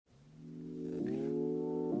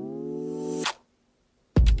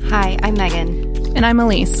Hi, I'm Megan. And I'm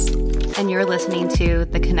Elise. And you're listening to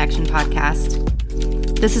The Connection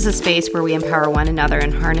Podcast. This is a space where we empower one another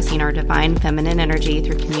in harnessing our divine feminine energy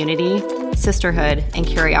through community, sisterhood, and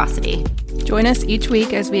curiosity. Join us each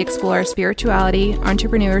week as we explore spirituality,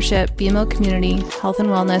 entrepreneurship, female community, health and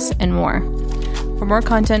wellness, and more. For more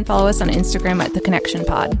content, follow us on Instagram at The Connection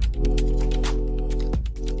Pod.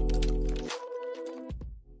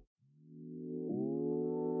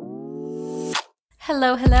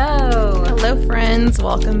 Hello, hello. Hello, friends.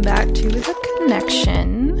 Welcome back to The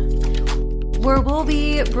Connection, where we'll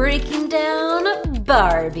be breaking down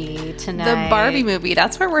Barbie tonight. The Barbie movie.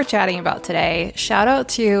 That's what we're chatting about today. Shout out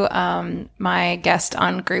to my guest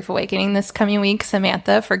on Grief Awakening this coming week,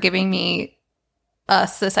 Samantha, for giving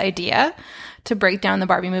us this idea to break down the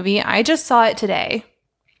Barbie movie. I just saw it today.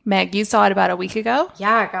 Meg, you saw it about a week ago?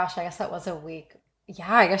 Yeah, gosh, I guess that was a week.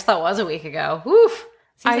 Yeah, I guess that was a week ago. Woof.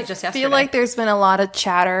 Seems like just yesterday. I feel like there's been a lot of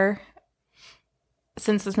chatter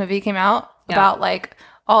since this movie came out about like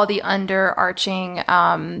all the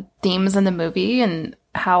underarching themes in the movie and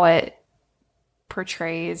how it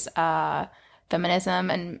portrays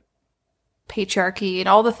feminism and patriarchy and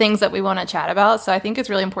all the things that we want to chat about. So I think it's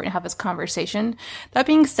really important to have this conversation. That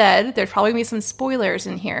being said, there's probably going to be some spoilers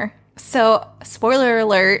in here. So spoiler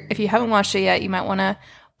alert, if you haven't watched it yet, you might want to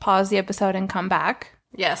pause the episode and come back.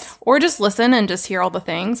 Yes. Or just listen and just hear all the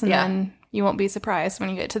things, and then you won't be surprised when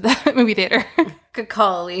you get to the movie theater. Good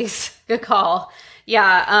call, Elise. Good call.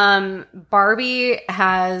 Yeah, Barbie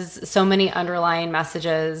has so many underlying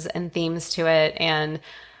messages and themes to it, and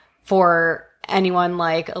for anyone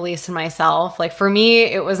like Elise and myself, like for me,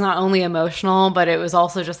 it was not only emotional, but it was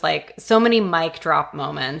also just like so many mic drop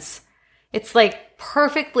moments. It's like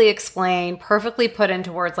perfectly explained, perfectly put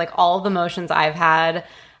into words, like all the emotions I've had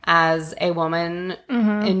as a woman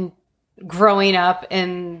in growing up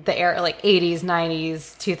in the era like 80s,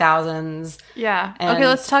 90s, 2000s. Yeah. Okay,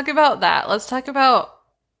 let's talk about that. Let's talk about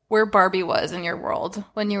where Barbie was in your world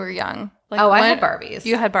when you were young. Like, I had Barbies.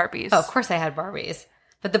 You had Barbies. Oh, of course I had Barbies.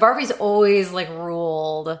 But the Barbies always like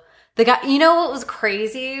ruled. The guy, you know what was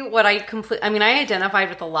crazy? I identified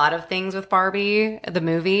with a lot of things with Barbie, the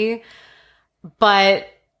movie. But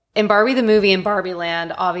in Barbie the movie, in Barbie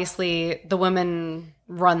Land, obviously the women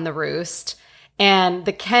run the roost. And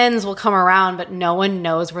the Kens will come around, but no one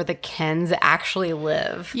knows where the Kens actually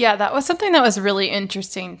live. Yeah, that was something that was really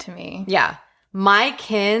interesting to me. Yeah. My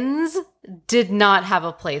Kens did not have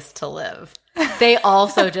a place to live. They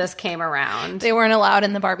also just came around. They weren't allowed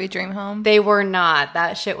in the Barbie dream home? They were not.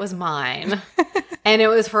 That shit was mine. And it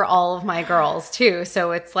was for all of my girls, too.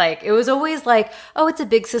 So it's like, it was always like, oh, it's a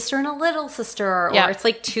big sister and a little sister. Or it's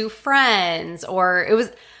like two friends. Or it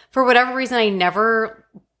was, for whatever reason, I never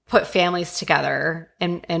put families together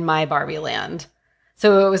in my Barbie land.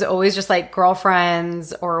 So it was always just like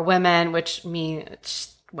girlfriends or women,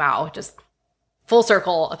 just full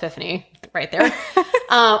circle epiphany right there.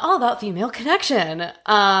 All about female connection.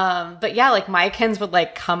 But yeah, like my Kens would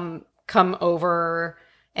like come over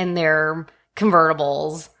in their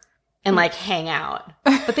convertibles and like hang out.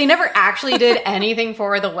 But they never actually did anything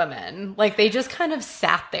for the women. Like they just kind of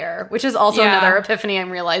sat there, which is also another epiphany I'm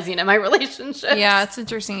realizing in my relationship. Yeah, it's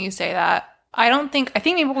interesting you say that. I think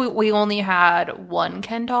maybe we only had one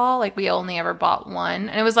Ken doll. Like we only ever bought one.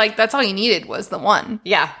 And it was like, that's all you needed was the one.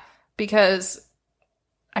 Yeah. Because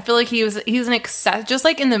I feel like he's an just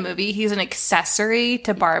like in the movie, he's an accessory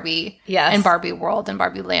to Barbie and Barbie World and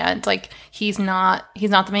Barbie Land. Like he's not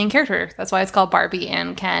the main character. That's why it's called Barbie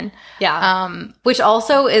and Ken. Yeah. Which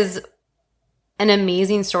also is an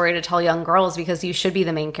amazing story to tell young girls because you should be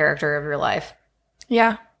the main character of your life.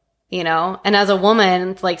 Yeah. You know? And as a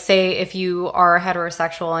woman, like say if you are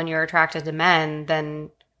heterosexual and you're attracted to men,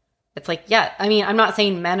 then it's like, yeah, I mean, I'm not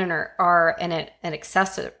saying men are an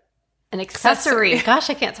accessory. Gosh,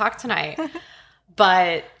 I can't talk tonight.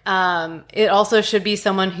 But it also should be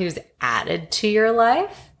someone who's added to your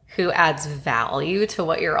life, who adds value to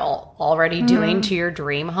what you're already doing to your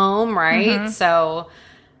dream home, right? Mm-hmm. So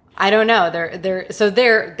I don't know.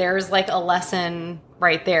 There's like a lesson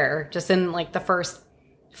right there, just in like the first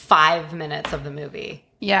 5 minutes of the movie.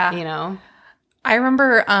 Yeah, you know. I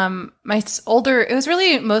remember it was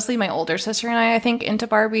really mostly my older sister and I think, into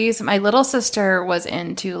Barbies. My little sister was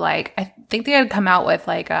into like, I think they had come out with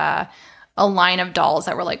like a line of dolls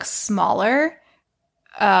that were like smaller.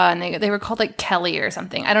 And they were called like Kelly or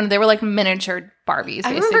something. I don't know. They were like miniature Barbies,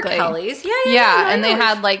 basically. I remember Kelly's. Yeah. And they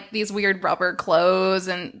had like these weird rubber clothes,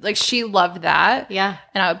 and like she loved that. Yeah.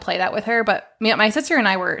 And I would play that with her. But my sister and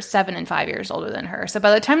I were 7 and 5 years older than her. So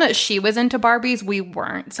by the time that she was into Barbies, we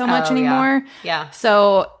weren't so much anymore. Yeah.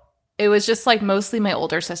 So it was just like mostly my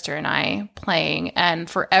older sister and I playing. And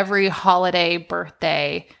for every holiday,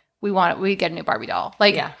 birthday, we'd get a new Barbie doll.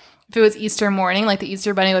 Like, if it was Easter morning, like the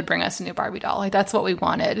Easter Bunny would bring us a new Barbie doll. Like, that's what we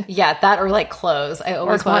wanted. Yeah, that or like clothes. I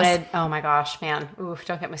always wanted, oh my gosh, man. Ooh,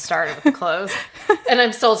 don't get me started with the clothes. And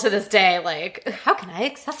I'm still to this day like, how can I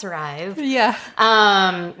accessorize?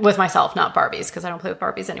 Yeah. With myself, not Barbies, because I don't play with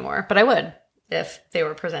Barbies anymore. But I would if they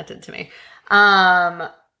were presented to me.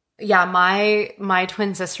 Yeah, my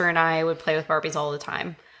twin sister and I would play with Barbies all the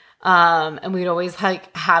time. And we'd always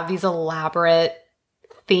like have these elaborate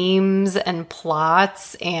themes and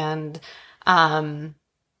plots, and I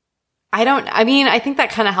think that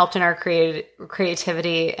kind of helped in our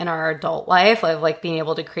creativity in our adult life, of like being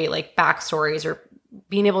able to create like backstories, or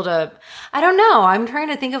being able to, I don't know, I'm trying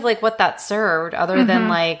to think of like what that served other than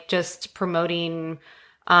like just promoting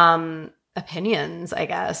opinions, I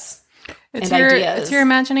guess. It's your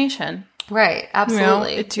imagination. Right,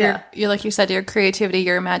 absolutely. It's your like you said, your creativity,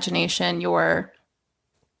 your imagination,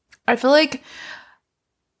 I feel like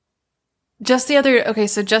just the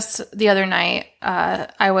other night,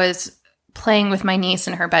 I was playing with my niece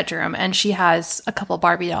in her bedroom, and she has a couple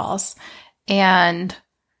Barbie dolls, and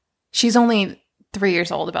she's only 3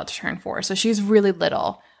 years old, about to turn 4, so she's really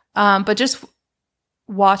little. But just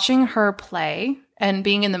watching her play and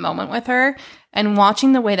being in the moment with her, and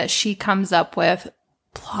watching the way that she comes up with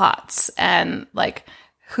plots and like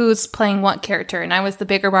who's playing what character, and I was the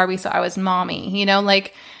bigger Barbie, so I was mommy,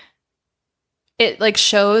 like. It like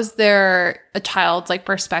shows a child's like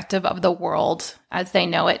perspective of the world as they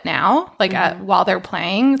know it now, like while they're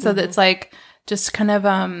playing. So that's like just kind of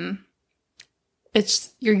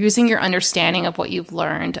you're using your understanding of what you've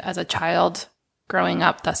learned as a child growing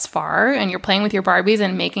up thus far, and you're playing with your Barbies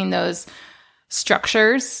and making those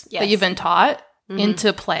structures that you've been taught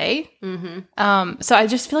into play. So I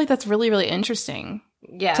just feel like that's really, really interesting.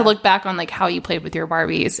 Yeah, to look back on like how you played with your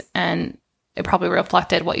Barbies, and it probably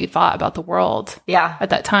reflected what you thought about the world at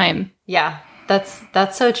that time. Yeah,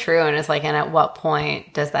 that's so true. And it's like, and at what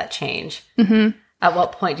point does that change? At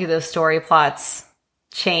what point do those story plots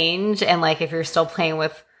change? And like, if you're still playing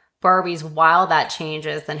with Barbies while that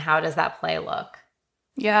changes, then how does that play look?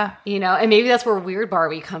 Yeah. And maybe that's where Weird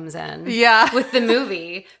Barbie comes in. Yeah. With the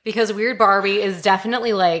movie, because Weird Barbie is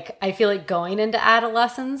definitely like, I feel like going into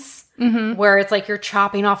adolescence, where it's like you're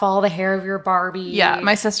chopping off all the hair of your Barbie. Yeah.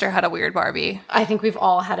 My sister had a Weird Barbie. I think we've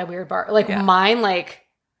all had a Weird Barbie. Like mine, like,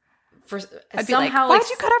 I'd be like, why'd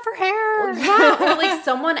you cut off her hair? Yeah, or like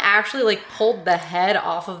someone actually like pulled the head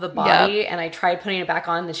off of the body, and I tried putting it back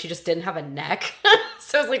on, and she just didn't have a neck.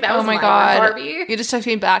 So it's like, that was my God. Barbie. You just took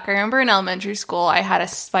me back. I remember in elementary school, I had a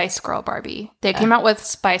Spice Girl Barbie. They came out with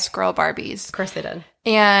Spice Girl Barbies. Of course they did.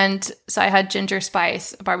 And so I had Ginger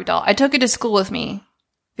Spice, a Barbie doll. I took it to school with me.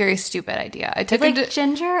 Very stupid idea. I took it to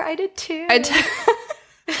Ginger. I did too.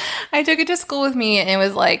 I took it to school with me, and it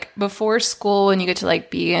was like before school, and you get to like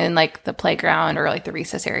be in like the playground or like the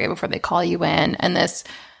recess area before they call you in. And this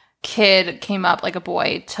kid came up, like a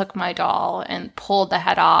boy, took my doll and pulled the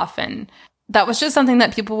head off. And that was just something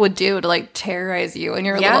that people would do to like terrorize you when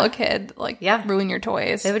you're a little kid, like ruin your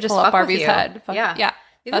toys. They would just pull up Barbie's head. Yeah.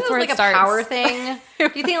 That's where it starts. A power thing.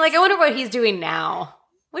 You think like, I wonder what he's doing now.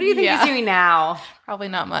 What do you think he's doing now? Probably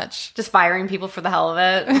not much. Just firing people for the hell of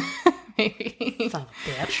it. Maybe. Son of a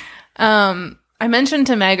bitch. I mentioned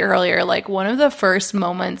to Meg earlier, like one of the first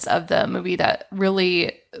moments of the movie that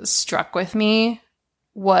really struck with me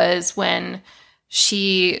was when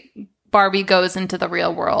Barbie goes into the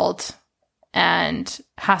real world and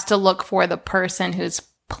has to look for the person who's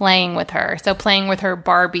playing with her. So playing with her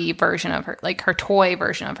Barbie version of her, like her toy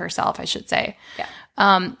version of herself, I should say. Yeah.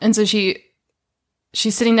 And so she's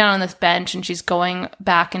sitting down on this bench, and she's going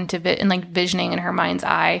back into visioning in her mind's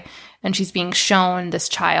eye, and she's being shown this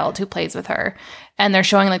child who plays with her, and they're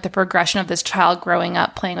showing like the progression of this child growing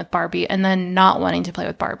up playing with Barbie, and then not wanting to play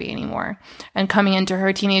with Barbie anymore, and coming into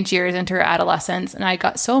her teenage years, into her adolescence. And I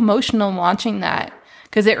got so emotional watching that,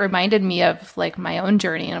 because it reminded me of like my own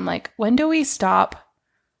journey. And I'm like, when do we stop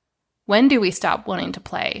wanting to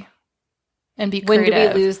play and be creative?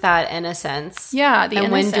 When do we lose that innocence? Yeah, the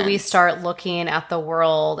innocence. When do we start looking at the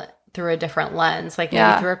world through a different lens, like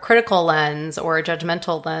maybe through a critical lens or a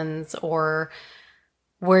judgmental lens, or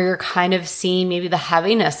where you're kind of seeing maybe the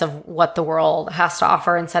heaviness of what the world has to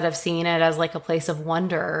offer, instead of seeing it as like a place of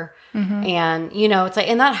wonder. And, it's like,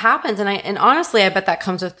 and that happens. And honestly, I bet that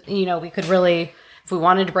comes with, we could really, if we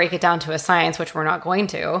wanted to break it down to a science, which we're not going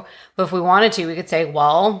to, but if we wanted to, we could say,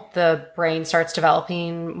 well, the brain starts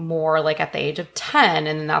developing more like at the age of 10.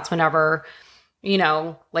 And then that's whenever,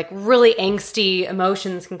 like really angsty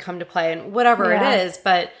emotions can come to play, and whatever it is.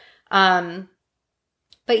 But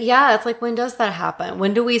But yeah, it's like, when does that happen?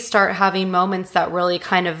 When do we start having moments that really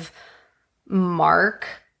kind of mark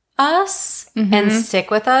us and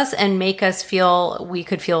stick with us and make us feel, we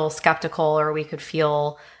could feel skeptical, or we could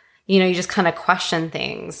feel, you just kind of question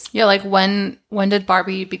things. Yeah, like when did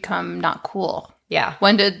Barbie become not cool? Yeah.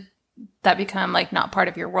 When did that become like not part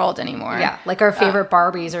of your world anymore? Yeah, like our favorite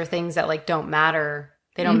Barbies are things that like don't matter.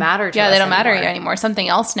 They don't matter to us. Yeah, they don't anymore. matter anymore. Something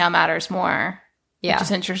else now matters more. Yeah.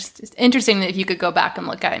 Which is interesting that if you could go back and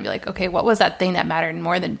look at it and be like, okay, what was that thing that mattered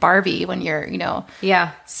more than Barbie when you're,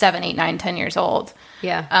 7, 8, 9, 10 years old?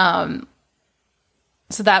 Yeah.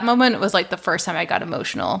 So that moment was like the first time I got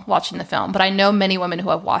emotional watching the film. But I know many women who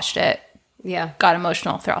have watched it got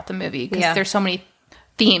emotional throughout the movie because there's so many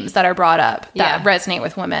themes that are brought up that resonate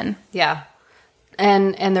with women. Yeah.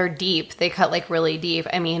 And they're deep. They cut like really deep.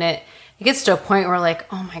 I mean, it gets to a point where like,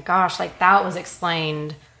 oh my gosh, like that was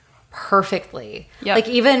explained perfectly. Yep. Like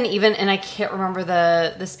even, and I can't remember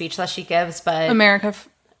the speech that she gives, but America.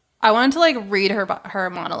 I wanted to like read her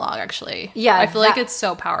monologue actually. Yeah. I feel like it's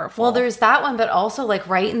so powerful. Well, there's that one, but also like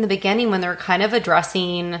right in the beginning when they're kind of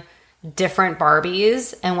addressing different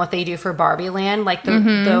Barbies and what they do for Barbie Land, like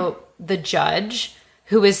the judge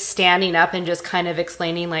who is standing up and just kind of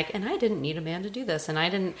explaining like, and I didn't need a man to do this. And I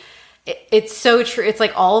didn't, it's so true. It's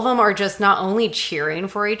like all of them are just not only cheering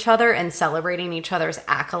for each other and celebrating each other's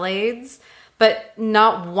accolades, but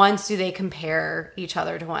not once do they compare each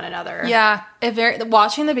other to one another. Yeah.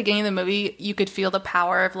 Watching the beginning of the movie, you could feel the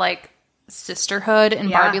power of like sisterhood in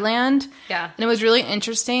Barbie Land. Yeah. And it was really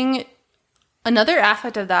interesting. Another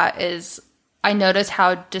aspect of that is I noticed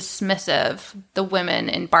how dismissive the women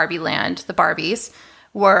in Barbie Land, the Barbies,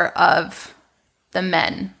 were of the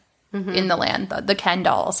men in the land, the Ken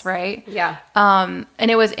dolls, right? Yeah. And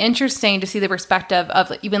it was interesting to see the perspective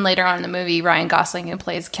of, even later on in the movie, Ryan Gosling, who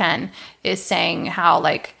plays Ken, is saying how,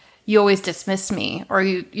 like, you always dismissed me or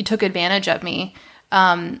you took advantage of me.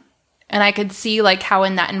 And I could see, like, how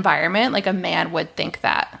in that environment, like, a man would think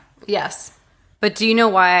that. Yes. But do you know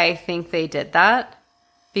why I think they did that?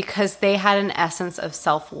 Because they had an essence of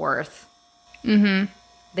self-worth. Mm-hmm.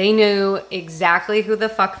 They knew exactly who the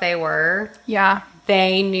fuck they were. Yeah.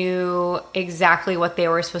 They knew exactly what they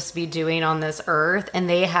were supposed to be doing on this earth, and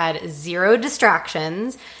they had zero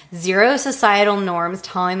distractions, zero societal norms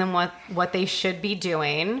telling them what they should be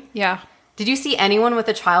doing. Yeah. Did you see anyone with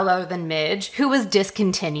a child other than Midge, who was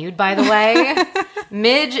discontinued, by the way?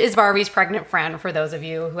 Midge is Barbie's pregnant friend, for those of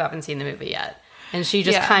you who haven't seen the movie yet. And she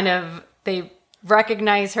just they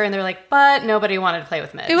recognize her and they're like, but nobody wanted to play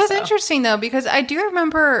with Midge. It was interesting, though, because I do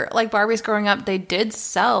remember, like, Barbies growing up, they did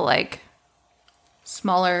sell, like,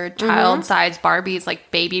 smaller child-sized Barbies,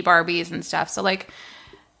 like baby Barbies and stuff. So, like,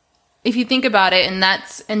 if you think about it in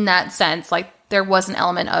that sense, like, there was an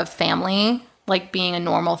element of family, like, being a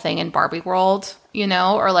normal thing in Barbie world,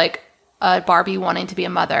 or, like, a Barbie wanting to be a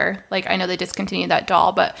mother. Like, I know they discontinued that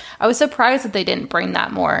doll, but I was surprised that they didn't bring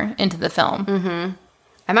that more into the film. Mm-hmm.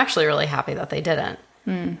 I'm actually really happy that they didn't.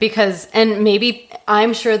 Because, and maybe,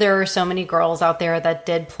 I'm sure there are so many girls out there that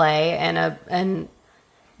did play and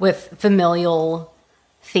with familial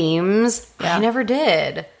themes. Yeah. I never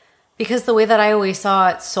did. Because the way that I always saw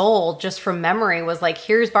it sold, just from memory, was like,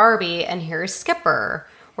 here's Barbie and here's Skipper.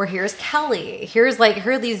 Or here's Kelly. Here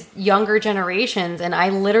are these younger generations. And I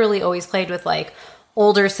literally always played with like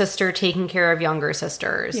older sister taking care of younger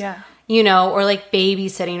sisters. Yeah. Or like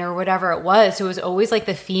babysitting or whatever it was. So it was always like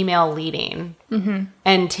the female leading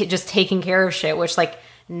and just taking care of shit, which like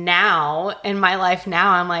now in my life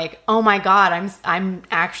now, I'm like, oh my God, I'm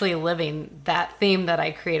actually living that theme that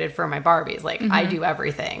I created for my Barbies. Like I do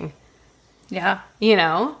everything. Yeah.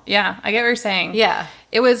 Yeah. I get what you're saying. Yeah.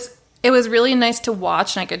 It was really nice to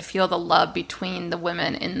watch, and I could feel the love between the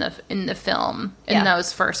women in the film in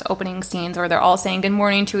those first opening scenes where they're all saying good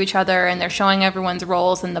morning to each other and they're showing everyone's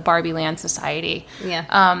roles in the Barbie Land society.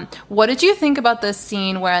 Yeah. What did you think about this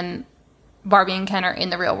scene when Barbie and Ken are in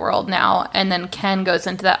the real world now, and then Ken goes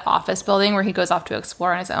into that office building where he goes off to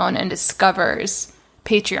explore on his own and discovers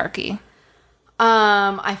patriarchy?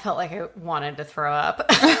 I felt like I wanted to throw up.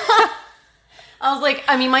 I was like,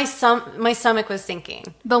 I mean, my stomach was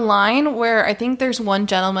sinking. The line where I think there's one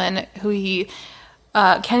gentleman who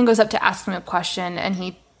Ken goes up to ask him a question, and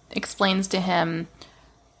he explains to him,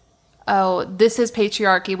 oh, this is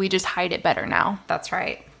patriarchy. We just hide it better now. That's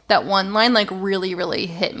right. That one line, like, really, really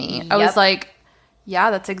hit me. Yep. I was like, yeah,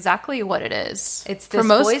 that's exactly what it is. It's this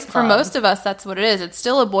boys club. For most of us, that's what it is. It's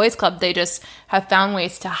still a boys club. They just have found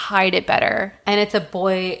ways to hide it better. And it's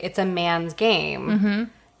a man's game. Mm-hmm.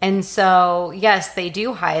 And so, yes, they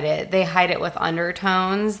do hide it. They hide it with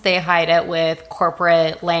undertones. They hide it with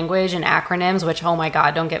corporate language and acronyms, which, oh my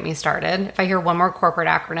God, don't get me started. If I hear one more corporate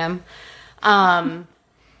acronym.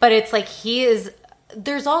 But it's like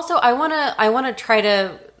there's also, I want to try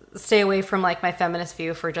to stay away from like my feminist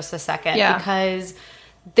view for just a second. Yeah. Because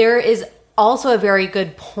there is also a very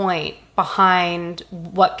good point behind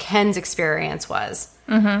what Ken's experience was.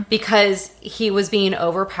 Mm-hmm. Because he was being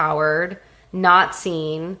overpowered, not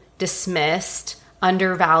seen, dismissed,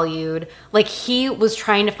 undervalued. Like, he was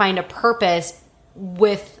trying to find a purpose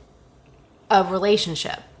with a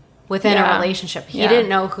relationship, within a relationship. He didn't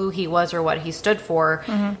know who he was or what he stood for.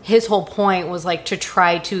 Mm-hmm. His whole point was like to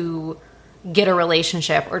try to get a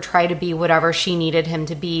relationship or try to be whatever she needed him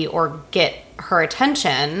to be or get her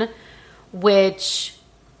attention, which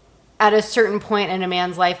at a certain point in a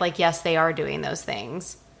man's life, like, yes, they are doing those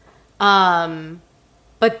things.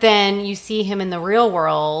 But then you see him in the real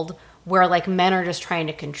world where, like, men are just trying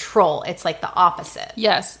to control. It's like the opposite.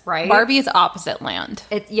 Yes. Right? Barbie is opposite land.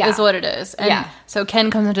 Is what it is. And so Ken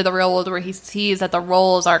comes into the real world where he sees that the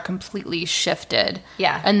roles are completely shifted.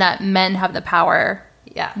 Yeah. And that men have the power.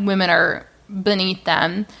 Yeah. Women are beneath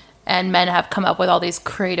them. And men have come up with all these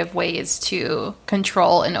creative ways to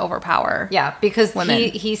control and overpower. Yeah, because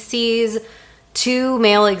women. He sees two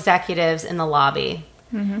male executives in the lobby.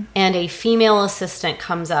 Mm-hmm. And a female assistant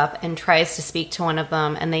comes up and tries to speak to one of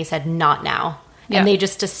them, and they said, "Not now." Yep. And they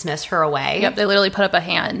just dismiss her away. Yep, they literally put up a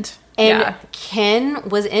hand. And Ken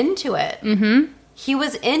was into it. Mm-hmm. He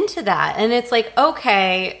was into that. And it's like,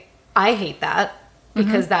 okay, I hate that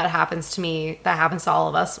because that happens to me. That happens to all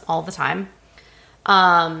of us all the time.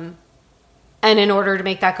 And in order to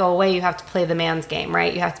make that go away, you have to play the man's game,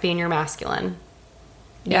 right? You have to be in your masculine.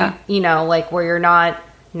 Yeah. You know, like where you're not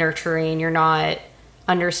nurturing, you're not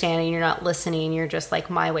understanding, you're not listening, you're just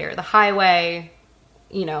like my way or the highway,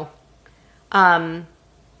 you know.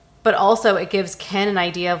 But also it gives Ken an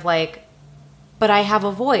idea of like, but I have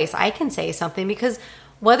a voice. I can say something, because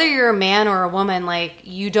whether you're a man or a woman, like,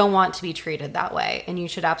 you don't want to be treated that way, and you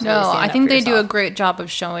should absolutely stand I up think for they yourself. do a great job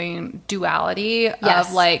of showing duality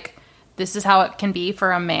of like, this is how it can be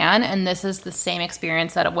for a man, and this is the same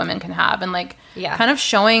experience that a woman can have, and like kind of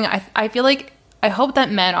showing. I feel like, I hope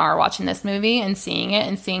that men are watching this movie and seeing it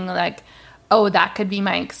and seeing like, oh, that could be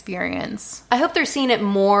my experience. I hope they're seeing it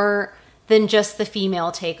more than just the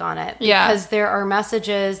female take on it, because there are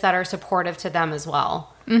messages that are supportive to them as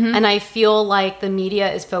well. Mm-hmm. And I feel like the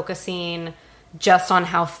media is focusing just on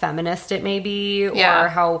how feminist it may be,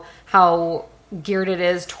 or how geared it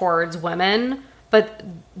is towards women, but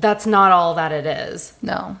that's not all that it is.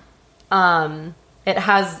 No. It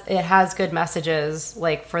has good messages,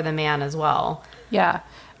 like, for the man as well. Yeah.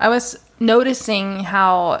 I was noticing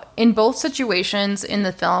how in both situations in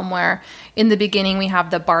the film, where in the beginning we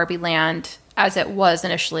have the Barbie land as it was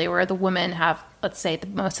initially, where the women have, let's say,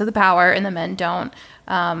 most of the power and the men don't.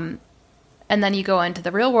 And then you go into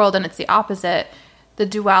the real world and it's the opposite. The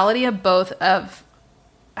duality of both, of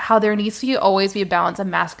how there needs to always be a balance of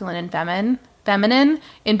masculine and feminine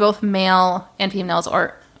in both male and females,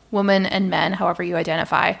 or women and men, however you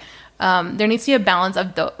identify. There needs to be a balance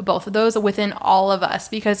of both of those within all of us,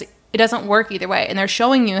 because it doesn't work either way. And they're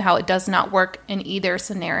showing you how it does not work in either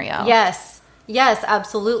scenario. Yes,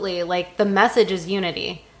 absolutely. Like, the message is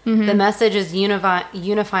unity. Mm-hmm. The message is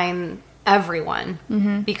unifying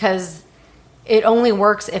everyone, because it only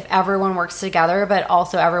works if everyone works together, but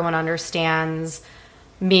also everyone understands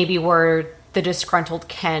maybe where the disgruntled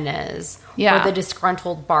Ken is, or the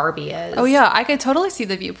disgruntled Barbie is. Oh yeah, I could totally see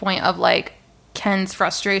the viewpoint of like Ken's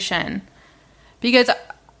frustration, because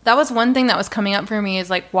that was one thing that was coming up for me, is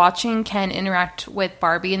like watching Ken interact with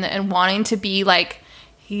Barbie and wanting to be like,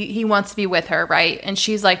 he wants to be with her, right? And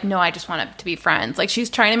she's like, no, I just want to be friends. Like, she's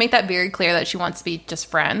trying to make that very clear that she wants to be just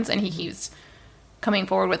friends, and he keeps coming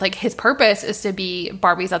forward with like his purpose is to be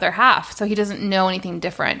Barbie's other half, so he doesn't know anything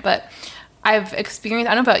different. But I've experienced,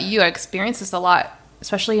 I don't know about you, I experienced this a lot,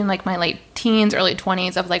 especially in like my late teens, early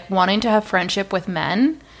 20s, of like wanting to have friendship with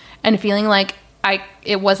men and feeling like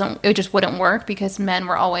it just wouldn't work, because men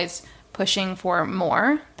were always pushing for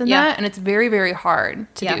more than that, and it's very, very hard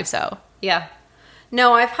to do so. Yeah.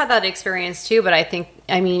 No, I've had that experience too, but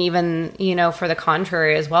I mean, even, you know, for the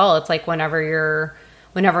contrary as well, it's like whenever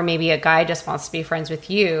maybe a guy just wants to be friends with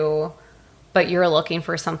you, but you're looking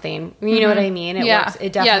for something, you know what I mean? It works.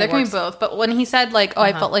 It definitely works. Yeah, there can be both. But when he said like, oh,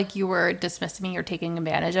 I felt like you were dismissing me, you're taking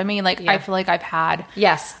advantage of me, like, I feel like I've had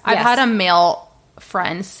a male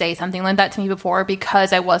friend say something like that to me before,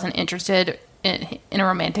 because I wasn't interested in a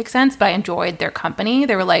romantic sense, but I enjoyed their company.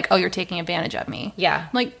 They were like, "Oh, you're taking advantage of me." Yeah. I'm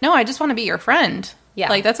like, no, I just want to be your friend. Yeah.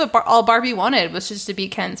 Like, that's what all Barbie wanted, was just to be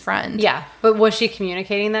Ken's friend. Yeah. But was she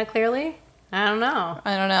communicating that clearly? I don't know.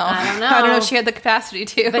 I don't know if she had the capacity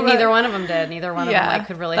to. But neither one of them did. Neither one of them like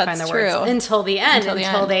could really find the words until the end.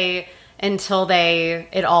 Until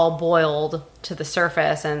it all boiled to the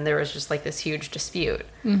surface, and there was just like this huge dispute.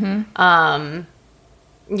 Mm-hmm.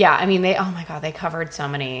 Yeah, I mean, oh my God, they covered so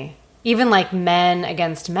many, even like men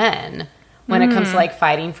against men when it comes to like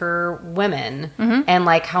fighting for women, and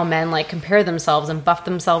like how men like compare themselves and buff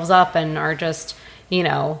themselves up and are just, you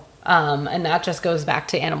know, and that just goes back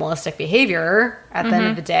to animalistic behavior at the end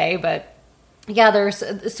of the day. But yeah, there's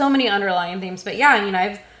so many underlying themes. But yeah, I mean,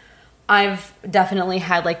 I've definitely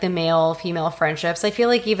had like the male female friendships. I feel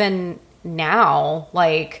like even now,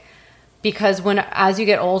 like, because as you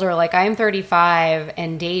get older, like I'm 35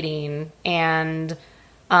 and dating, and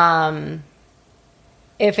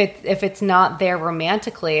if it's not there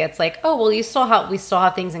romantically, it's like, oh well, we still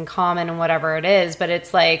have things in common and whatever it is. But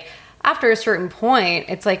it's like after a certain point,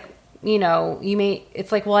 it's like, you know,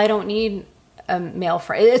 it's like, well, I don't need a male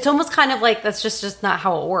friend. It's almost kind of like that's just not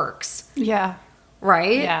how it works. Yeah.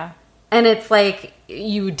 Right? Yeah. And it's like,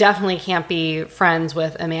 you definitely can't be friends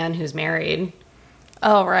with a man who's married.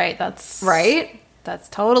 Oh, right. That's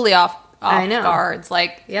totally off guards.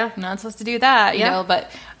 Like, yeah, I'm not supposed to do that, you know,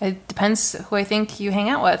 but it depends who I think you hang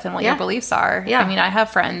out with and what your beliefs are. Yeah. I mean, I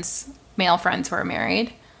have male friends who are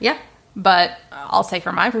married. Yeah. But I'll say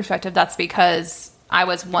from my perspective, that's because I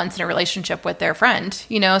was once in a relationship with their friend,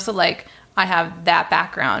 you know, so like I have that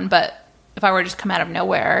background. But if I were to just come out of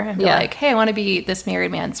nowhere and be like, hey, I want to be this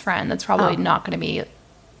married man's friend, that's probably not going to be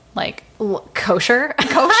like kosher. Yeah,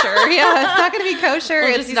 it's not going to be kosher.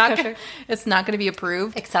 We'll it's not going to be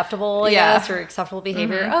approved. Acceptable, yes, or acceptable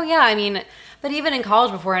behavior. Oh yeah, I mean, but even in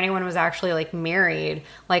college, before anyone was actually like married,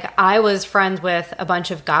 like I was friends with a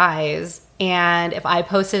bunch of guys, and if I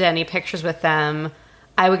posted any pictures with them,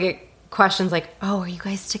 I would get questions like, oh, are you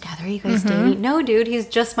guys together? Are you guys dating? No, dude, he's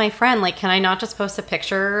just my friend. Like, can I not just post a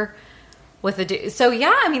picture with a dude? So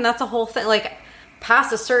yeah, I mean, that's a whole thing. Like,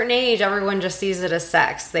 past a certain age, everyone just sees it as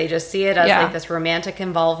sex. They just see it as like this romantic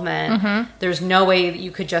involvement. There's no way that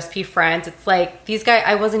you could just be friends. It's like, these guys,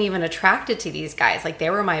 I wasn't even attracted to these guys. Like, they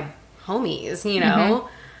were my homies, you know?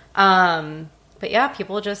 But yeah,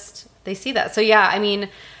 people just, they see that. So yeah, I mean,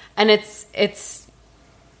 and it's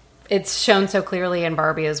shown so clearly in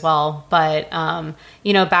Barbie as well. But,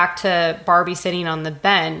 you know, back to Barbie sitting on the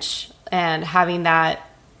bench and having that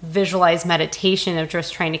visualized meditation of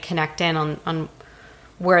just trying to connect in on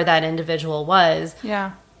where that individual was.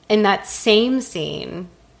 Yeah. In that same scene,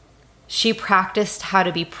 she practiced how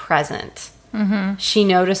to be present. She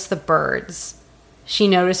noticed the birds. She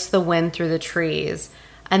noticed the wind through the trees.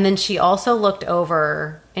 And then she also looked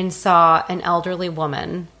over and saw an elderly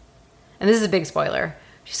woman. And this is a big spoiler.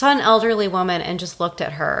 She saw an elderly woman and just looked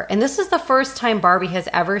at her. And this is the first time Barbie has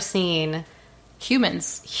ever seen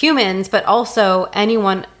humans, but also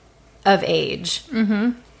anyone of age.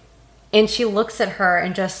 And she looks at her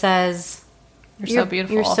and just says, You're so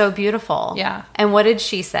beautiful. You're so beautiful. Yeah. And what did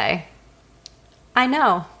she say? I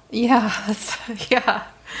know. Yeah. Yeah.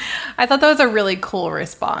 I thought that was a really cool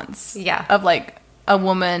response. Yeah. Of like a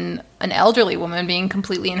woman, an elderly woman being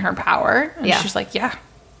completely in her power. And she's like, I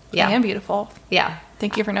am beautiful. Yeah.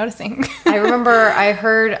 Thank you for noticing. I remember I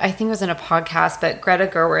think it was in a podcast, but Greta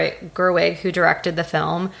Gerwig, who directed the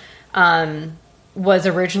film, was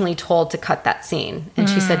originally told to cut that scene. And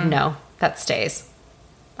she said, no, that stays.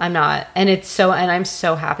 I'm not. And I'm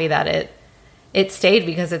so happy that it stayed,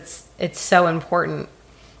 because it's so important,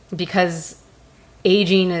 because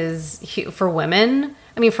aging is for women.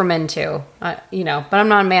 I mean, for men too, you know, but I'm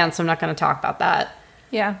not a man, so I'm not going to talk about that.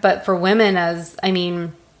 Yeah. But for women,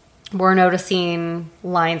 we're noticing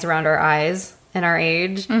lines around our eyes in our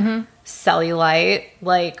age, cellulite,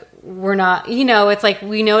 like we're not, you know, it's like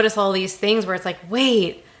we notice all these things where it's like,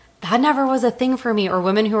 wait, that never was a thing for me. Or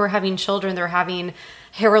women who are having children, they're having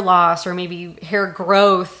hair loss or maybe hair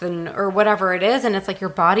growth or whatever it is. And it's like your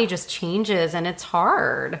body just changes and it's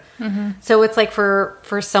hard. So it's like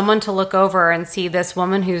for someone to look over and see this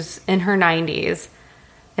woman who's in her 90s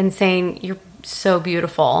and saying, you're so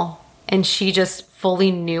beautiful. And she just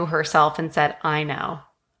fully knew herself and said, I know.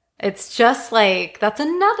 It's just like, that's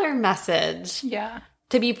another message. Yeah.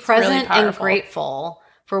 To be present really and grateful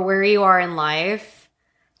for where you are in life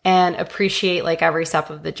and appreciate like every step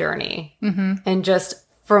of the journey. And just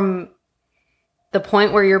from the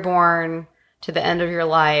point where you're born to the end of your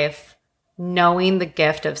life, knowing the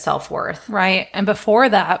gift of self-worth. Right. And before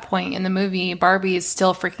that point in the movie, Barbie is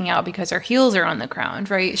still freaking out because her heels are on the ground,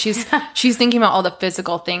 right? She's thinking about all the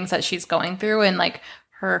physical things that she's going through, and like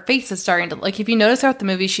her face is starting to, like, if you notice throughout the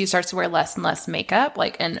movie, she starts to wear less and less makeup,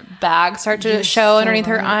 like, and bags start to show underneath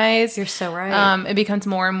her eyes. You're so right. It becomes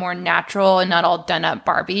more and more natural and not all done up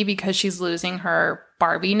Barbie because she's losing her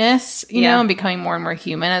Barbie-ness, you know, and becoming more and more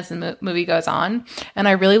human as the movie goes on. And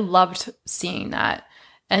I really loved seeing that.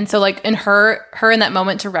 And so, like, in her in that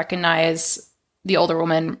moment to recognize the older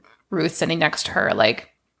woman, Ruth, sitting next to her, like,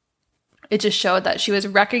 it just showed that she was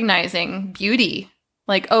recognizing beauty.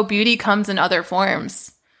 Like, oh, beauty comes in other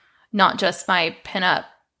forms, not just my pinup,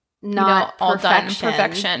 not all done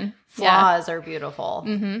perfection. Flaws are beautiful.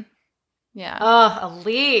 Mm-hmm. Yeah. Oh,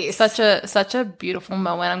 Elise. Such a beautiful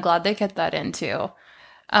moment. I'm glad they get that into.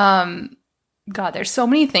 God, there's so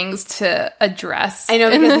many things to address. I know,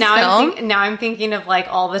 because now I'm thinking of like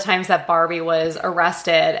all the times that Barbie was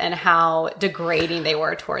arrested and how degrading they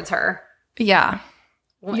were towards her. Yeah.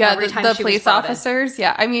 Yeah, the police officers.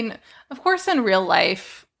 Yeah. I mean, of course, in real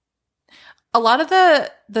life, a lot of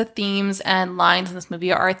the themes and lines in this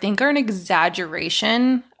movie I think are an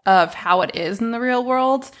exaggeration of how it is in the real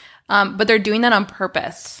world. But they're doing that on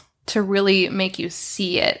purpose to really make you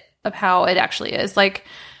see it of how it actually is. Like,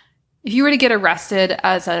 if you were to get arrested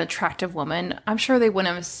as an attractive woman, I'm sure they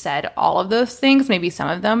wouldn't have said all of those things. Maybe some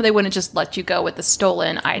of them. They wouldn't just let you go with the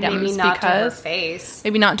stolen items. Maybe not to her face.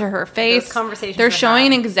 Maybe not to her face. Those conversations they're showing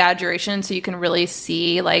an exaggeration so you can really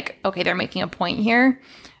see, like, okay, they're making a point here.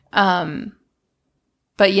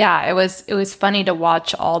 But yeah, it was funny to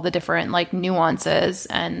watch all the different, like, nuances,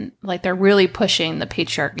 and like they're really pushing the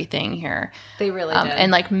patriarchy thing here. They really did.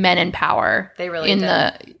 And like men in power. They really did.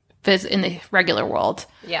 In the regular world.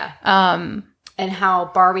 Yeah. And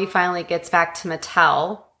how Barbie finally gets back to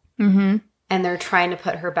Mattel, and they're trying to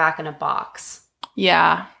put her back in a box.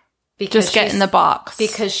 Yeah. Just get in the box.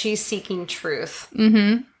 Because she's seeking truth.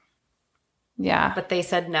 Mm-hmm. Yeah. But they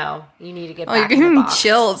said, no, you need to get in back the box. You're giving me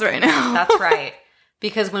chills right now. That's right.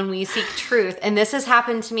 Because when we seek truth, and this has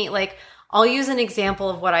happened to me, like, I'll use an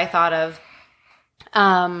example of what I thought of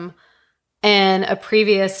in a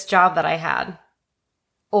previous job that I had,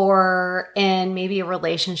 or in maybe a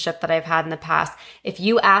relationship that I've had in the past. If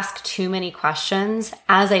you ask too many questions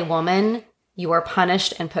as a woman, you are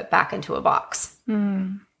punished and put back into a box.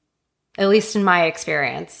 At least in my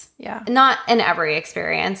experience. Yeah. Not in every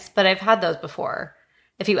experience, but I've had those before.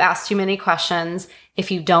 If you ask too many questions,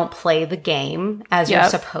 if you don't play the game as you're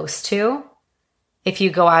supposed to, if you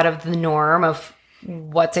go out of the norm of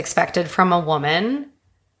what's expected from a woman,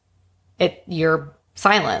 you're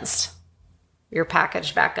silenced. You're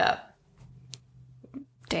packaged back up.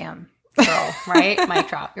 Damn. Girl, right? Mic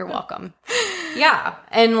drop. You're welcome. Yeah.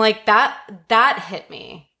 And like that hit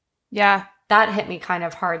me. Yeah. That hit me kind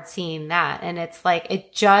of hard seeing that. And it's like,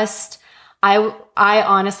 it just, I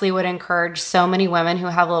honestly would encourage so many women who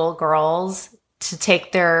have little girls to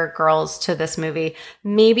take their girls to this movie.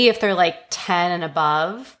 Maybe if they're like 10 and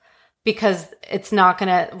above, because it's not going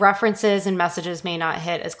to, references and messages may not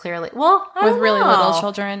hit as clearly. Well, I don't know. Really little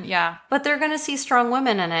children, yeah. But they're going to see strong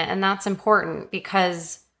women in it, and that's important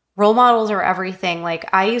because role models are everything.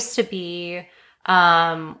 Like, I used to be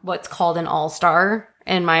what's called an all-star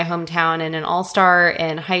in my hometown, and an all-star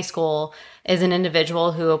in high school is an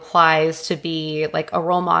individual who applies to be like a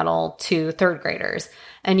role model to third graders.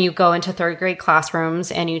 And you go into third grade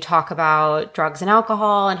classrooms and you talk about drugs and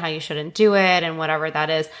alcohol and how you shouldn't do it and whatever that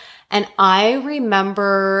is. And I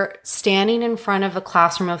remember standing in front of a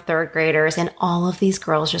classroom of third graders and all of these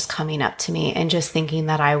girls just coming up to me and just thinking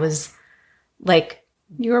that I was like...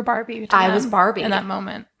 You were Barbie. I was Barbie. In that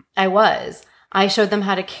moment. I was. I showed them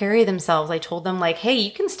how to carry themselves. I told them, like, hey,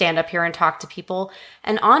 you can stand up here and talk to people.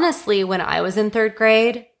 And honestly, when I was in third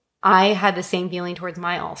grade, I had the same feeling towards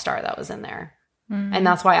my all-star that was in there. Mm-hmm. And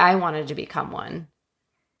that's why I wanted to become one.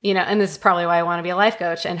 You know, and this is probably why I want to be a life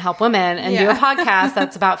coach and help women and do a podcast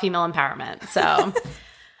that's about female empowerment. So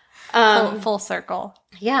full circle.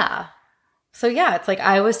 Yeah. So yeah, it's like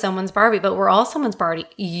I was someone's Barbie, but we're all someone's Barbie.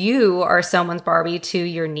 You are someone's Barbie to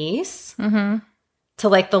your niece, to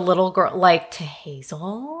like the little girl, like to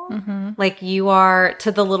Hazel, like you are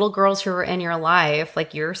to the little girls who are in your life,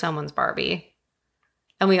 like you're someone's Barbie.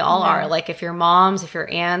 And we all are. Like if you're moms, if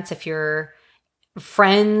you're aunts, if you're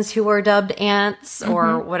friends who are dubbed aunts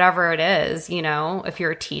or whatever it is, you know, if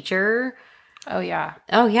you're a teacher. Oh, yeah.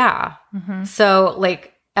 So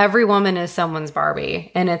like every woman is someone's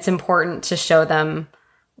Barbie, and it's important to show them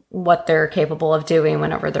what they're capable of doing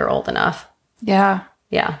whenever they're old enough. Yeah.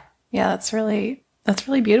 Yeah. Yeah. That's really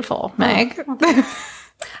beautiful, Meg.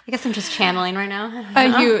 I guess I'm just channeling right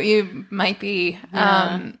now. You might be.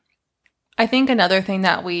 Yeah. I think another thing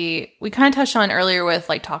that we kind of touched on earlier with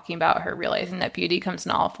like talking about her realizing that beauty comes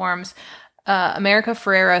in all forms. America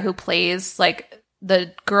Ferrera, who plays like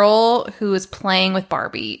the girl who is playing with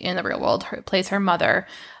Barbie in the real world, plays her mother,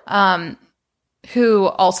 who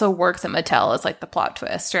also works at Mattel as like the plot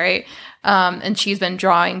twist, right? And she's been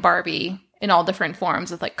drawing Barbie in all different forms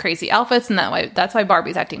with like crazy outfits, and that's why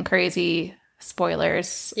Barbie's acting crazy.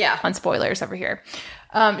 Spoilers, on spoilers over here.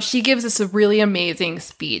 She gives us a really amazing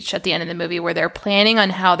speech at the end of the movie where they're planning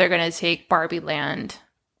on how they're going to take Barbie Land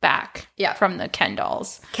back from the Ken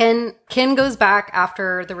dolls. Ken goes back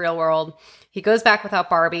after the real world. He goes back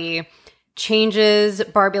without Barbie, changes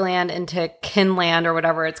Barbie Land into Ken Land or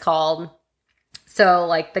whatever it's called. So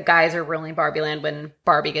like the guys are ruling Barbie Land when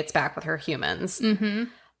Barbie gets back with her humans. Mm-hmm.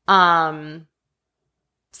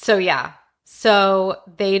 So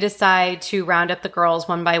they decide to round up the girls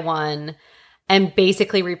one by one and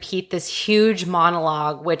basically repeat this huge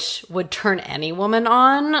monologue, which would turn any woman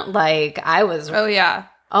on. Like, I was... Oh, yeah.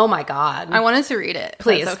 Oh, my God. I wanted to read it.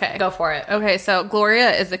 Please, go for it. Okay, so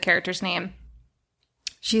Gloria is the character's name.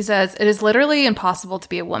 She says, "It is literally impossible to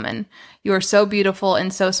be a woman. You are so beautiful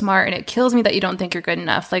and so smart, and it kills me that you don't think you're good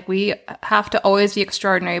enough. Like, we have to always be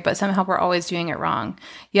extraordinary, but somehow we're always doing it wrong.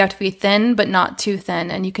 You have to be thin, but not too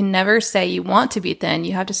thin, and you can never say you want to be thin.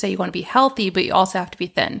 You have to say you want to be healthy, but you also have to be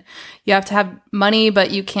thin. You have to have money,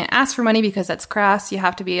 but you can't ask for money because that's crass. You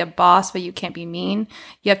have to be a boss, but you can't be mean.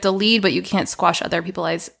 You have to lead, but you can't squash other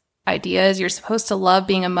people's ideas. You're supposed to love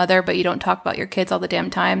being a mother, but you don't talk about your kids all the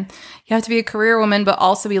damn time. You have to be a career woman, but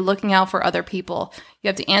also be looking out for other people. You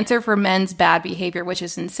have to answer for men's bad behavior, which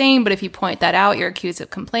is insane, but if you point that out, you're accused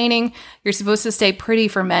of complaining. You're supposed to stay pretty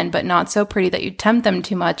for men, but not so pretty that you tempt them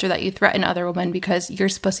too much or that you threaten other women because you're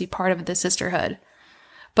supposed to be part of the sisterhood.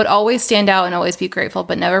 But always stand out and always be grateful,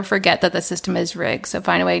 but never forget that the system is rigged. So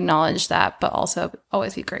find a way to acknowledge that, but also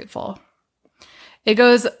always be grateful." It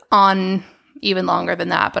goes on even longer than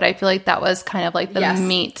that, but I feel like that was kind of like the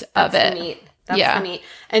meat of it. That's the meat.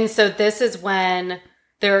 And so this is when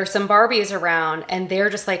there are some Barbies around and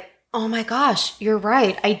they're just like, oh my gosh, you're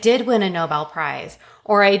right. I did win a Nobel Prize,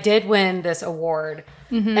 or I did win this award.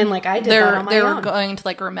 Mm-hmm. And like I did that on my own. They're going to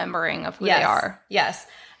like remembering of who they are. Yes.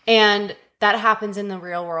 And that happens in the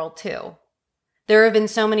real world too. There have been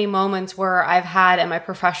so many moments where I've had in my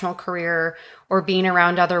professional career or being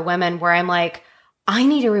around other women where I'm like, I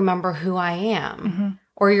need to remember who I am. Mm-hmm.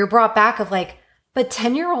 Or you're brought back of like, but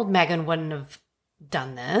 10-year-old Megan wouldn't have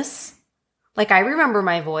done this. Like, I remember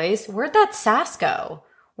my voice. Where'd that sass go?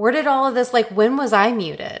 Where did all of this, like, when was I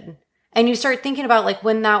muted? And you start thinking about like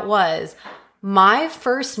when that was. My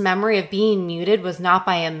first memory of being muted was not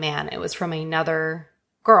by a man. It was from another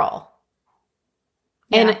girl.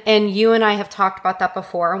 Yeah. And you and I have talked about that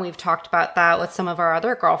before, and we've talked about that with some of our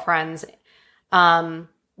other girlfriends.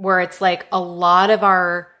 Where it's like a lot of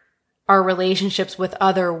our relationships with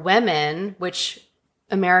other women, which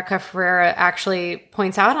America Ferrera actually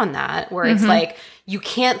points out on that, where it's like you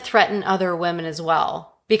can't threaten other women as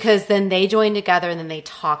well because then they join together and then they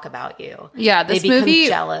talk about you. Yeah, this they become movie,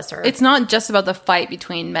 jealous. Or it's not just about the fight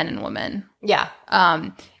between men and women. Yeah,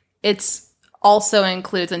 it's also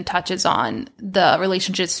includes and touches on the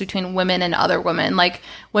relationships between women and other women. Like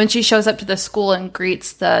when she shows up to the school and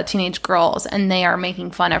greets the teenage girls and they are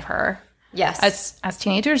making fun of her. Yes. As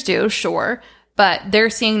teenagers do, sure. But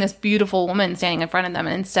they're seeing this beautiful woman standing in front of them,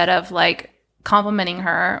 and instead of like complimenting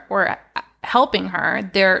her or helping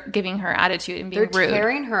her, they're giving her attitude and being rude. They're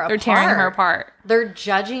tearing her apart. They're tearing her apart. They're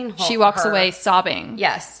judging her. She walks away sobbing.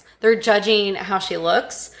 Yes. They're judging how she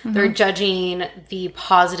looks. Mm-hmm. They're judging the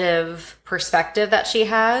positive perspective that she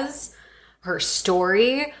has, her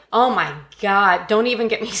story. Oh my God. Don't even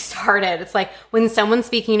get me started. It's like when someone's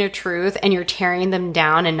speaking a truth and you're tearing them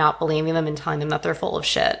down and not believing them and telling them that they're full of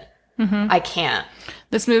shit. Mm-hmm. I can't.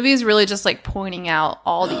 This movie is really just like pointing out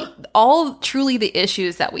all truly the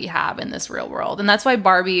issues that we have in this real world. And that's why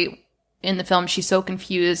Barbie in the film, she's so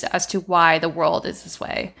confused as to why the world is this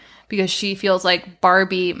way. Because she feels like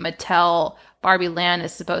Mattel, Barbie Land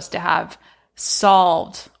is supposed to have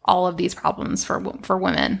solved all of these problems for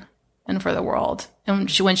women and for the world. And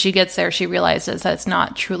when she gets there, she realizes that it's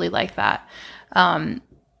not truly like that. And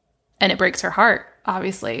it breaks her heart,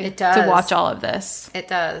 obviously, it does. To watch all of this. It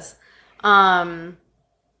does. I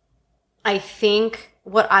think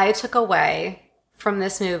what I took away from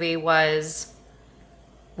this movie was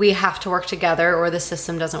we have to work together or the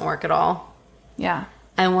system doesn't work at all. Yeah.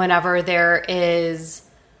 And whenever there is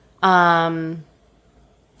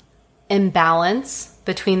imbalance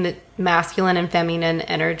between the masculine and feminine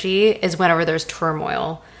energy is whenever there's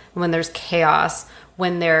turmoil, when there's chaos,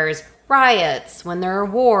 when there's riots, when there are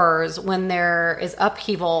wars, when there is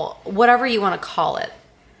upheaval, whatever you want to call it.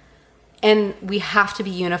 And we have to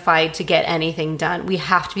be unified to get anything done. We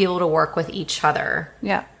have to be able to work with each other.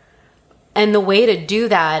 Yeah. And the way to do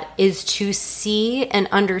that is to see and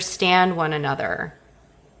understand one another,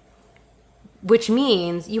 which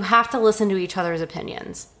means you have to listen to each other's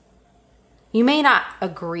opinions. You may not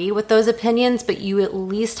agree with those opinions, but you at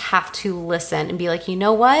least have to listen and be like, you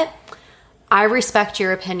know what? I respect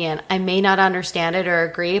your opinion. I may not understand it or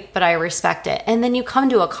agree, but I respect it. And then you come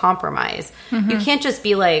to a compromise. You can't just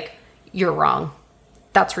be like, you're wrong.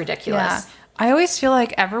 That's ridiculous. Yeah. I always feel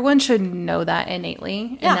like everyone should know that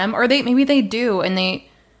innately in them, or maybe they do, and they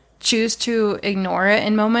choose to ignore it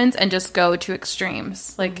in moments and just go to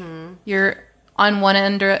extremes. Like you're on one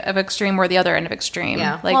end of extreme or the other end of extreme.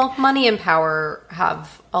 Yeah. Like, well, money and power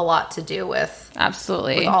have a lot to do with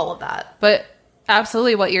absolutely all of that. But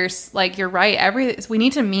absolutely, what you're right. We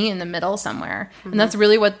need to meet in the middle somewhere, and that's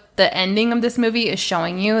really what the ending of this movie is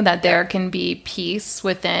showing you, that there can be peace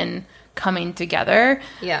within coming together.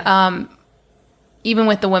 Yeah. Even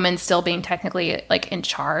with the women still being technically like in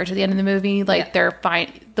charge at the end of the movie, like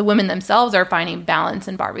the women themselves are finding balance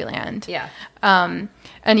in Barbie Land. Yeah. And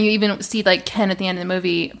you even see like Ken at the end of the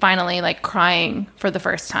movie finally like crying for the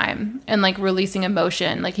first time and like releasing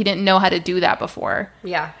emotion. Like he didn't know how to do that before.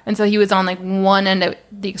 Yeah. And so he was on like one end of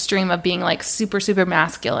the extreme of being like super, super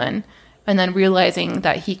masculine, and then realizing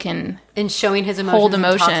that he can showing his emotions hold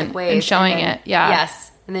emotion in toxic ways, and showing it. Yeah.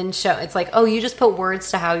 Yes. And then it's like, oh, you just put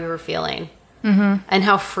words to how you were feeling. And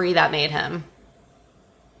how free that made him.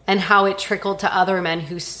 And how it trickled to other men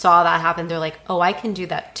who saw that happen. They're like, oh, I can do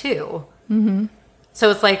that too.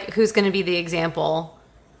 So it's like, who's going to be the example?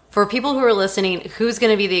 For people who are listening,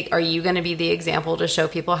 are you going to be the example to show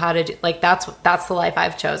people how to do, like, that's the life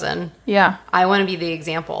I've chosen. Yeah. I want to be the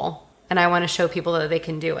example. And I want to show people that they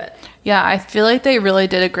can do it. Yeah, I feel like they really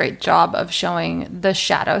did a great job of showing the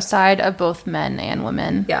shadow side of both men and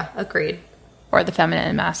women. Yeah, agreed. Or the feminine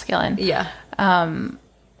and masculine. Yeah.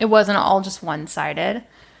 It wasn't all just one-sided.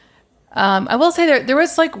 I will say there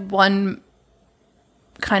was like one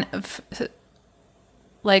kind of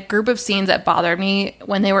like group of scenes that bothered me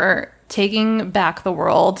when they were taking back the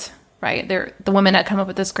world, right? The women had come up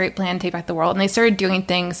with this great plan to take back the world, and they started doing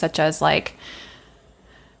things such as like,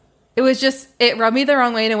 it rubbed me the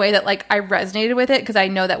wrong way in a way that like I resonated with it, because I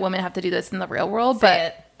know that women have to do this in the real world.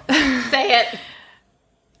 Say it.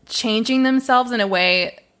 Changing themselves in a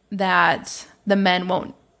way that the men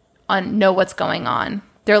won't know what's going on.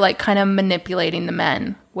 They're like kind of manipulating the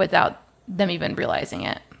men without them even realizing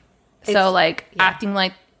it. Acting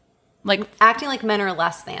like men are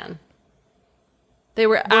less than. They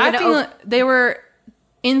were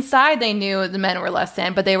inside, they knew the men were less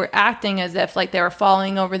than, but they were acting as if like they were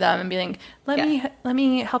falling over them and being like, let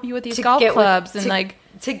me help you with these golf clubs,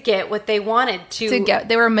 to get what they wanted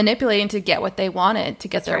they were manipulating to get what they wanted, to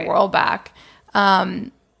get their world back.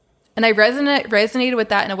 And I resonated with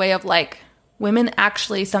that in a way of like, women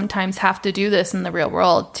actually sometimes have to do this in the real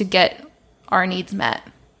world to get our needs met,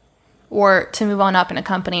 or to move on up in a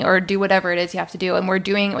company, or do whatever it is you have to do. And we're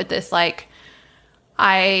doing it with this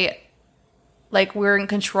we're in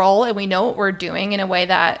control and we know what we're doing in a way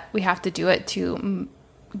that we have to do it to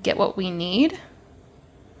get what we need,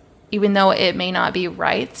 even though it may not be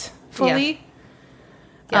right fully.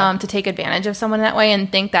 To take advantage of someone that way and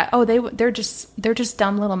think that, oh, they're just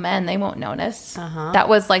dumb little men, they won't notice. That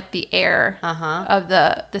was like the air of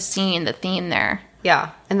the scene, the theme there.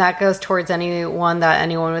 Yeah, and that goes towards anyone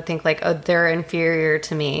would think like, oh, they're inferior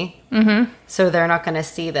to me, so they're not going to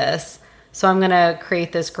see this. So I'm going to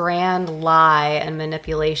create this grand lie and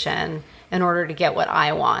manipulation in order to get what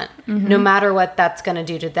I want, no matter what that's going to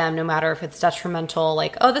do to them, no matter if it's detrimental.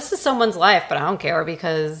 Like, oh, this is someone's life, but I don't care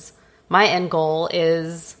because my end goal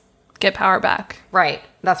is get power back. Right.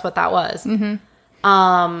 That's what that was. It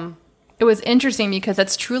was interesting because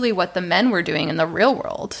that's truly what the men were doing in the real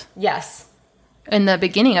world. Yes. In the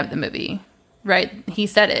beginning of the movie, right? He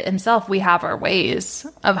said it himself. We have our ways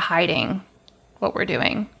of hiding what we're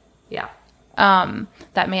doing. Yeah.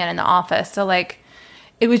 That man in the office. So like,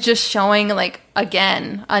 it was just showing like,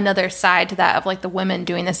 again, another side to that of like the women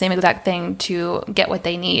doing the same exact thing to get what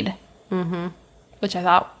they need. Which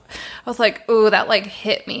I was like, ooh, that like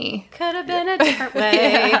hit me. Could have been a different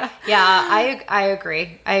way. Yeah, I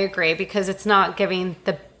agree because it's not giving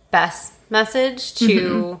the best message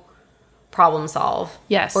to problem solve.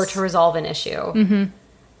 Yes. Or to resolve an issue.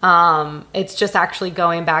 It's just actually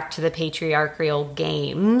going back to the patriarchal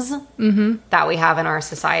games that we have in our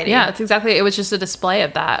society. Yeah, it was just a display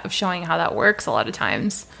of that, of showing how that works a lot of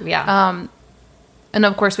times. Yeah. and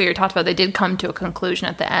of course we already talked about, they did come to a conclusion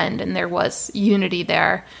at the end and there was unity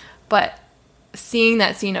there. But seeing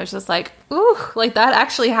that scene, I was just like, ooh, like that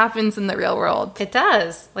actually happens in the real world. It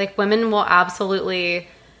does. Like women will absolutely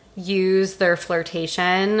use their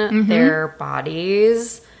flirtation, their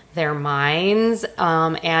bodies, their minds,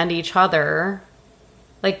 and each other.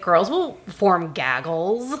 Like, girls will form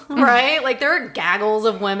gaggles, right? Like, there are gaggles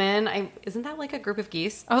of women. Isn't that like a group of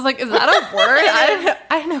geese? I was like, is that a word?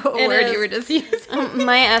 I know what word you were just using.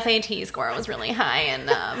 My SAT score was really high in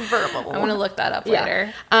verbal. I'm going to look that up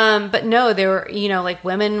later. But no, there were, like,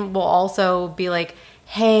 women will also be like,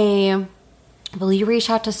 hey, will you reach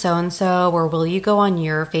out to so-and-so? Or will you go on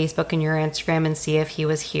your Facebook and your Instagram and see if he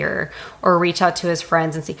was here? Or reach out to his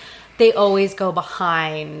friends and see. They always go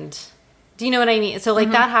behind. Do you know what I mean? So, like,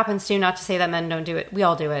 that happens too. Not to say that men don't do it. We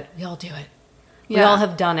all do it. We all do it. Yeah. We all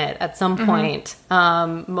have done it at some point.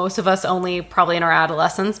 Most of us only probably in our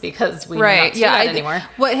adolescence because we don't do that anymore.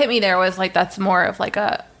 What hit me there was, like, that's more of, like,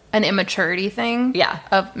 an immaturity thing. Yeah.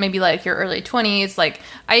 Of maybe, like, your early 20s. Like,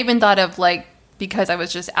 I even thought of, like, because I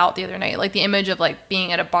was just out the other night, like, the image of, like,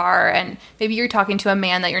 being at a bar and maybe you're talking to a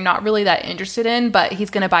man that you're not really that interested in, but he's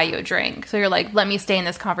going to buy you a drink. So you're like, let me stay in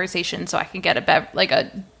this conversation so I can get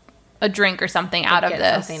a drink or something out of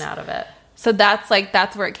this. Something out of it. So that's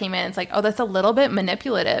where it came in. It's like, oh, that's a little bit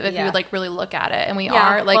manipulative if you would like really look at it. And we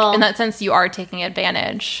are like, in that sense, you are taking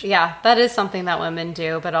advantage. Yeah, that is something that women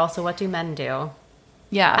do. But also, what do men do?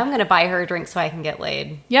 Yeah, I'm going to buy her a drink so I can get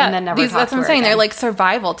laid. Yeah, and then never talk that's to what I'm her saying. again. They're like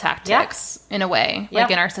survival tactics in a way, like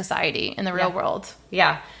in our society, in the real world.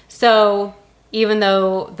 Yeah. So even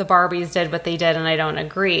though the Barbies did what they did, and I don't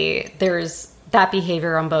agree, there's that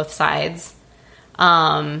behavior on both sides.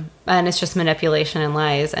 And it's just manipulation and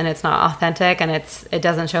lies, and it's not authentic, and it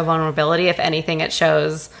doesn't show vulnerability. If anything, it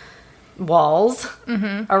shows walls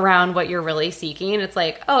around what you're really seeking. It's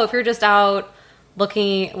like, oh, if you're just out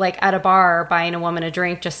looking like at a bar, buying a woman a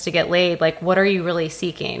drink just to get laid, like, what are you really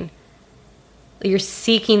seeking? You're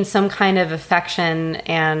seeking some kind of affection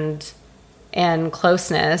and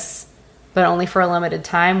closeness, but only for a limited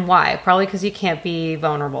time. Why? Probably because you can't be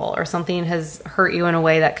vulnerable, or something has hurt you in a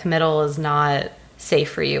way that committal is not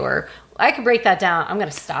safe for you. Or I could break that down. I'm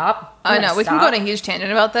going to stop. I know. We can go on a huge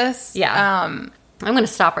tangent about this. Yeah. I'm going to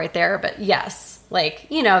stop right there. But yes, like,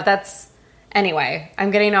 that's... Anyway,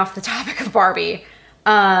 I'm getting off the topic of Barbie.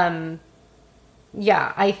 Yeah,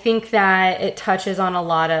 I think that it touches on a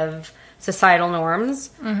lot of societal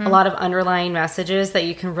norms, a lot of underlying messages that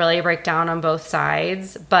you can really break down on both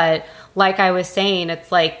sides. But like I was saying,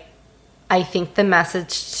 it's like, I think the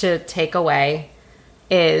message to take away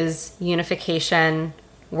is unification,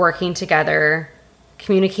 working together,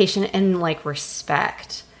 communication, and like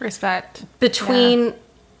respect. Respect. Between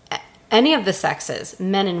any of the sexes,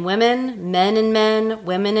 men and women, men and men,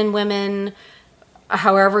 women and women,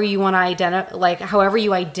 however you want to identify, like however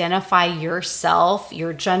you identify yourself,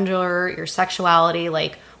 your gender, your sexuality,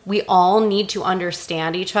 like we all need to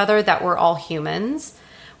understand each other, that we're all humans.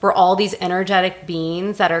 We're all these energetic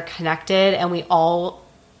beings that are connected, and we all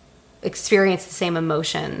experience the same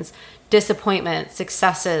emotions, disappointment,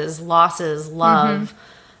 successes, losses, love.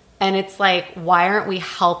 And it's like, why aren't we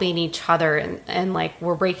helping each other? And like,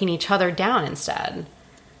 we're breaking each other down instead.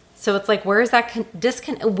 So it's like, where is that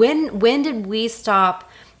when did we stop?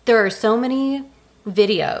 There are so many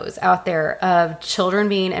videos out there of children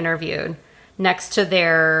being interviewed next to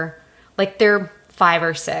they're 5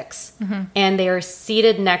 or 6, and they are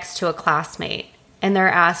seated next to a classmate, and they're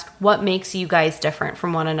asked, what makes you guys different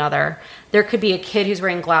from one another? There could be a kid who's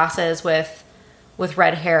wearing glasses with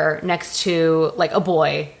red hair next to like a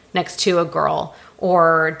boy next to a girl,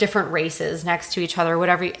 or different races next to each other,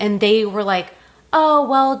 whatever. And they were like, oh,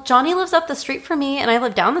 well, Johnny lives up the street from me and I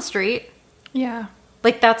live down the street. Yeah.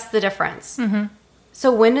 Like, that's the difference.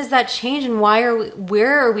 So when does that change, and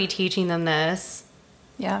where are we teaching them this?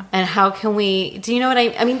 Yeah. And how can we, do you know what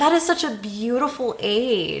I mean? That is such a beautiful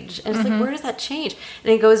age. And it's like, where does that change?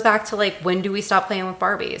 And it goes back to like, when do we stop playing with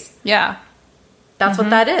Barbies? Yeah. That's what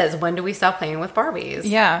that is. When do we stop playing with Barbies?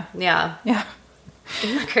 Yeah. Yeah. Yeah.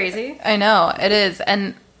 Isn't that crazy? I know, it is.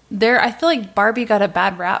 And I feel like Barbie got a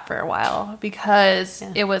bad rap for a while because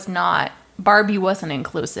it was not, Barbie wasn't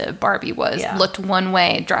inclusive. Barbie was looked one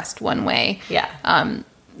way, dressed one way. Yeah.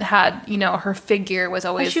 Had, her figure was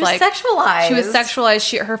always she was sexualized. She was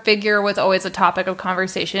sexualized. Her figure was always a topic of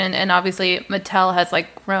conversation. And obviously Mattel has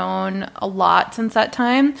like grown a lot since that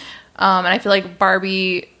time. And I feel like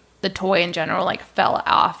Barbie, the toy in general, like fell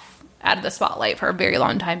off out of the spotlight for a very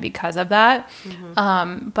long time because of that.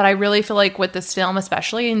 But I really feel like with this film,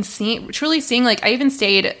 especially, and truly seeing, like, I even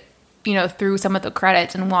stayed through some of the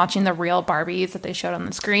credits and watching the real Barbies that they showed on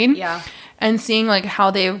the screen. Yeah. And seeing like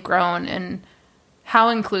how they've grown and how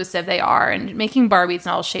inclusive they are, and making Barbies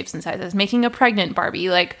in all shapes and sizes, making a pregnant Barbie,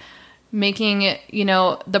 like making,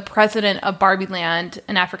 the president of Barbie Land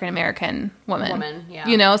an African-American woman.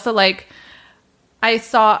 Yeah. So like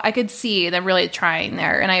I could see them really trying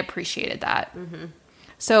there, and I appreciated that. Mm-hmm.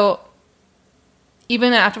 So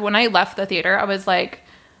even after, when I left the theater, I was like,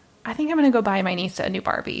 I think I'm going to go buy my niece a new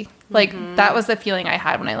Barbie. Like, that was the feeling I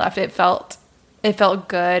had when I left. It felt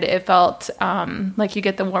good. It felt like you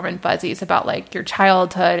get the warm and fuzzies about, like, your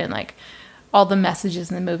childhood, and, like, all the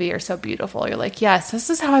messages in the movie are so beautiful. You're like, yes, this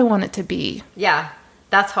is how I want it to be. Yeah,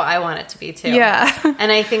 that's how I want it to be, too. Yeah.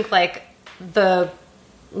 And I think, like, the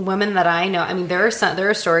women that I know, I mean, there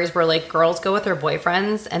are stories where, like, girls go with their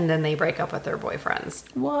boyfriends and then they break up with their boyfriends.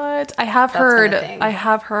 What? I have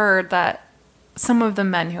heard that some of the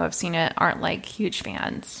men who have seen it aren't, like, huge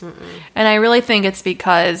fans. Mm-mm. And I really think it's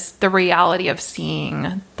because the reality of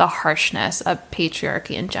seeing the harshness of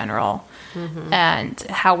patriarchy in general, and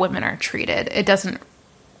how women are treated,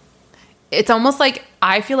 it's almost like,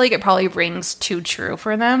 I feel like it probably rings too true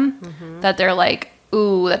for them, that they're like,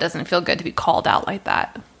 ooh, that doesn't feel good to be called out like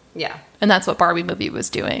that. Yeah. And that's what Barbie movie was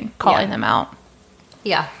doing, calling them out.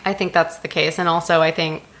 Yeah, I think that's the case. And also I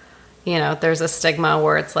think, there's a stigma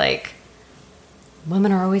where it's like,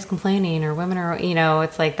 women are always complaining, or women are,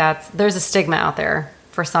 it's like there's a stigma out there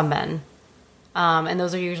for some men. And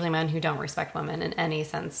those are usually men who don't respect women in any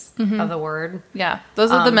sense of the word. Yeah.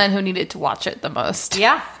 Those are the men who needed to watch it the most.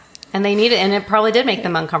 Yeah. And they need it. And it probably did make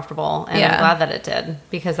them uncomfortable. And I'm glad that it did,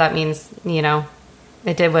 because that means,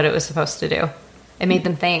 it did what it was supposed to do. It made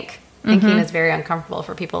them think. Thinking is very uncomfortable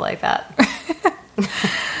for people like that.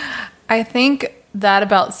 I think that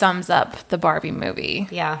about sums up the Barbie movie.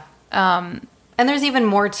 Yeah. And there's even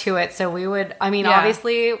more to it. So we would,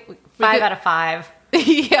 obviously, 5 out of 5.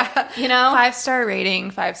 Yeah. 5-star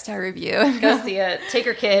rating, 5-star review. Go see it. Take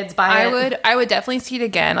your kids, buy it. I would definitely see it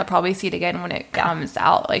again. I'll probably see it again when it comes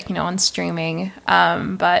out, like, on streaming.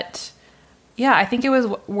 But yeah, I think it was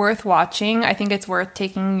worth watching. I think it's worth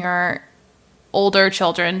taking your older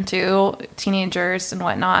children to, teenagers and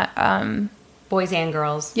whatnot. Boys and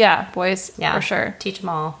girls. Yeah, boys, for sure. Teach them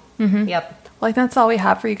all. Mm-hmm. Yep. Well, I think that's all we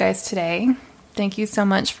have for you guys today. Thank you so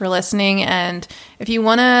much for listening. And if you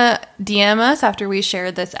want to DM us after we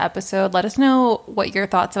shared this episode, let us know what your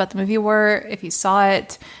thoughts about the movie were, if you saw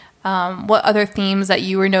it, what other themes that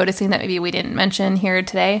you were noticing that maybe we didn't mention here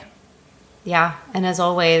today. Yeah. And as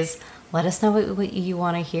always, let us know what you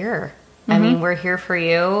want to hear. I mean, we're here for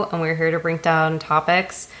you, and we're here to bring down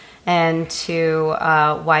topics and to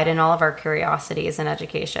widen all of our curiosities in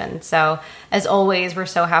education. So as always, we're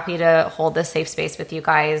so happy to hold this safe space with you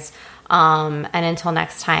guys. And until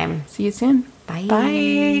next time, see you soon. Bye.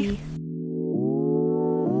 Bye.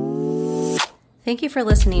 Thank you for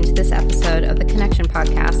listening to this episode of the Connection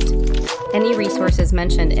Podcast. Any resources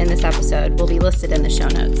mentioned in this episode will be listed in the show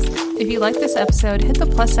notes. If you like this episode, hit the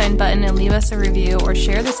 + button and leave us a review, or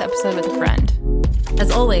share this episode with a friend. As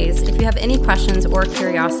always, if you have any questions or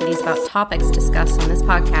curiosities about topics discussed on this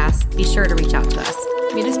podcast, be sure to reach out to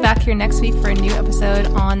us. Meet us back here next week for a new episode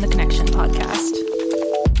on the Connection Podcast.